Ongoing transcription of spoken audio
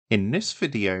In this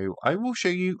video, I will show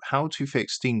you how to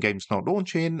fix Steam games not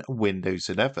launching Windows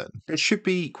 11. It should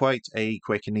be quite a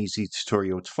quick and easy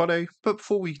tutorial to follow, but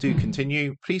before we do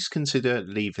continue, please consider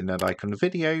leaving a like on the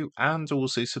video and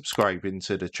also subscribing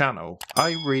to the channel.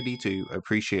 I really do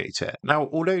appreciate it. Now,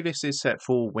 although this is set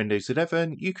for Windows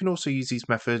 11, you can also use these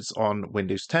methods on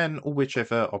Windows 10 or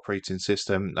whichever operating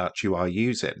system that you are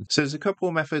using. So there's a couple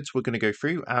of methods we're going to go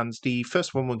through, and the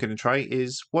first one we're going to try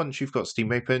is once you've got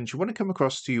Steam open, you want to come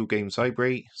across to your games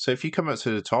library. So if you come up to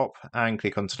the top and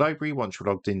click onto library once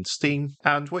you're logged into Steam,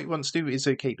 and what you want to do is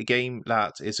locate the game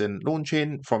that isn't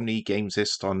launching from the games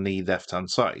list on the left hand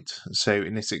side. So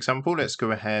in this example, let's go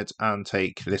ahead and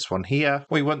take this one here.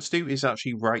 What you want to do is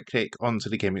actually right click onto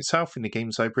the game itself in the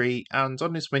games library, and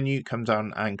on this menu come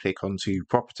down and click onto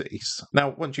properties.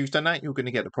 Now once you've done that, you're going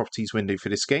to get the properties window for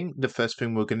this game. The first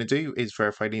thing we're going to do is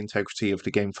verify the integrity of the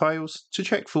game files to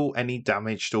check for any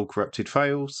damaged or corrupted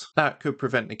files that could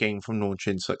prevent the game from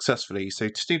launching successfully. So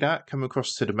to do that, come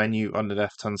across to the menu on the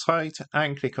left hand side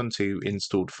and click onto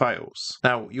installed files.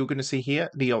 Now you're going to see here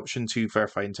the option to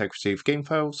verify integrity of game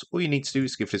files. All you need to do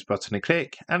is give this button a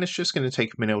click, and it's just going to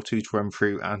take a minute or two to run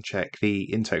through and check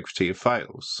the integrity of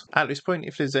files. At this point,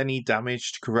 if there's any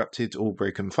damaged, corrupted or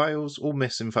broken files or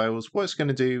missing files, what it's going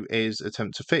to do is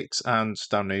attempt to fix and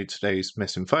download those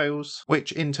missing files,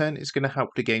 which in turn is going to help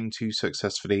the game to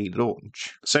successfully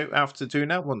launch. So after doing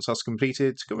that, once that's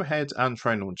completed, go ahead and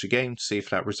try and launch a game to see if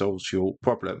that resolves your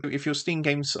problem. If your Steam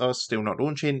games are still not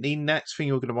launching, the next thing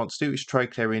you're going to want to do is try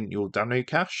clearing your download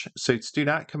cache. So to do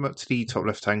that, come up to the top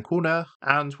left hand corner,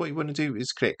 and what you want to do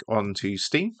is click onto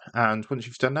Steam, and once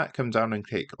you've done that, come down and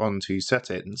click onto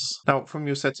settings. Now from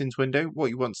your settings window, what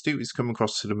you want to do is come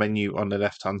across to the menu on the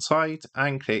left hand side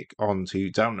and click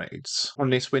onto downloads. On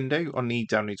this window, on the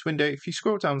downloads window, if you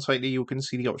scroll down slightly, you're going to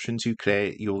see the option to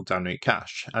clear your download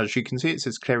cache. As you can see, it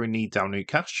says clearing the download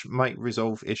cache might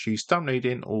resolve issues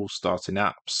downloading or starting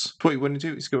apps. So what you want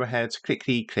to do is go ahead, click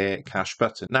the clear cache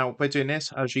button. Now by doing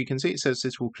this, as you can see, it says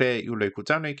this will clear your local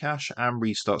download cache and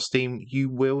restart Steam. You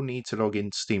will need to log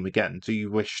into Steam again. Do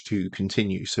you wish to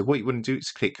continue? So what you want to do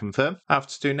is click confirm.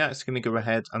 After doing that, it's going to go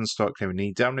ahead and start clearing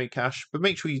the download cache, but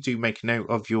make sure you do make a note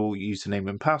of your username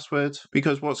and password,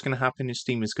 because what's going to happen is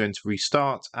Steam is going to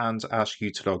restart and ask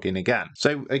you to log in again.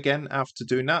 So again, after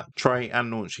doing that, try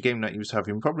and launch a game that you was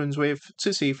having problems with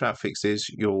to see if that fixes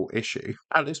your issue.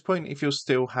 At this point, if you're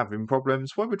still having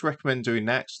problems, what I would recommend doing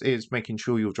next is making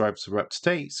sure your drivers are up to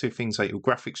date, so things like your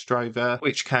graphics driver,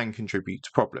 which can contribute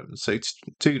to problems. So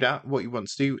to do that, what you want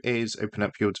to do is open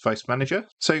up your device manager.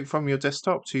 So from your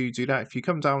desktop, to do that, if you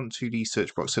come down to the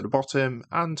search box at the bottom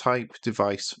and type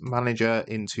device manager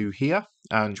into here,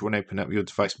 and you want to open up your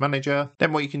device manager,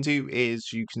 then what you can do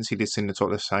is, you can see this in the top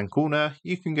left hand corner,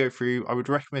 you can go through, I would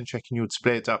recommend checking your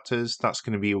display adapters. That's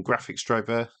going to be your graphics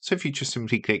driver. So if you just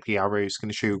simply click the arrow, it's going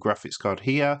to show your graphics card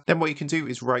here. Then what you can do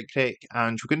is right click,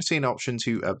 and you're going to see an option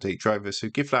to update drivers. So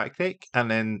give that a click and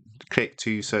then click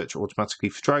to search automatically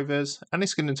for drivers, and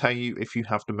it's going to tell you if you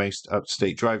have the most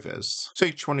up-to-date drivers. So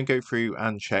you just want to go through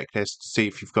and check this to see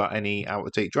if you've got any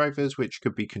out-of-date drivers which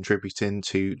could be contributing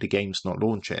to the games not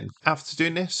launching. After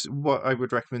doing this, what I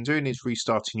would recommend doing is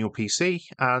restarting your PC,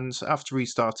 and after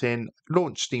restarting,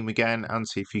 launch Steam again and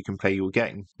see if you can play your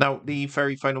game. Now the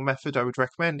very final method I would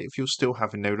recommend, if you're still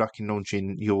having no luck in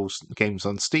launching your games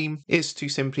on Steam, is to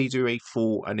simply do a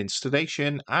full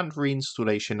uninstallation and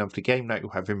reinstallation of the game that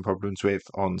you're having problems with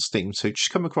on Steam. So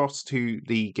just come across to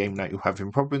the game that you're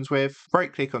having problems with,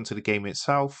 right click onto the game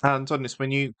itself, and on this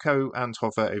menu, go and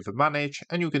hover over manage,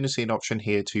 and you're going to see an option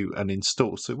here to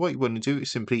uninstall. So what you want to do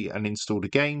is simply uninstall the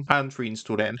game and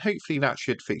reinstall it, and hopefully that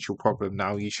should fix your problem.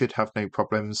 Now you should have no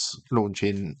problems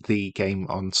launching the game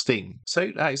on Steam.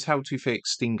 So that is how to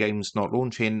fix Steam games not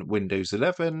launching Windows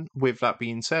 11. With that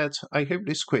being said, I hope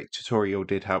this quick tutorial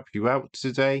did help you out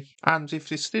today, and if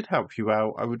this did help you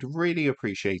out, I would really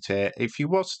appreciate it if you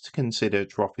was to consider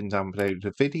dropping down below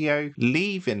the video,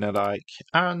 leaving a like,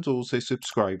 and also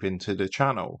subscribing to the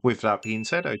channel. With that being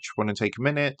said, I just want to take a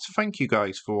minute to thank you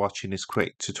guys for watching this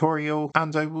quick tutorial,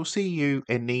 and I will see you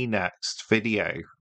in the next video.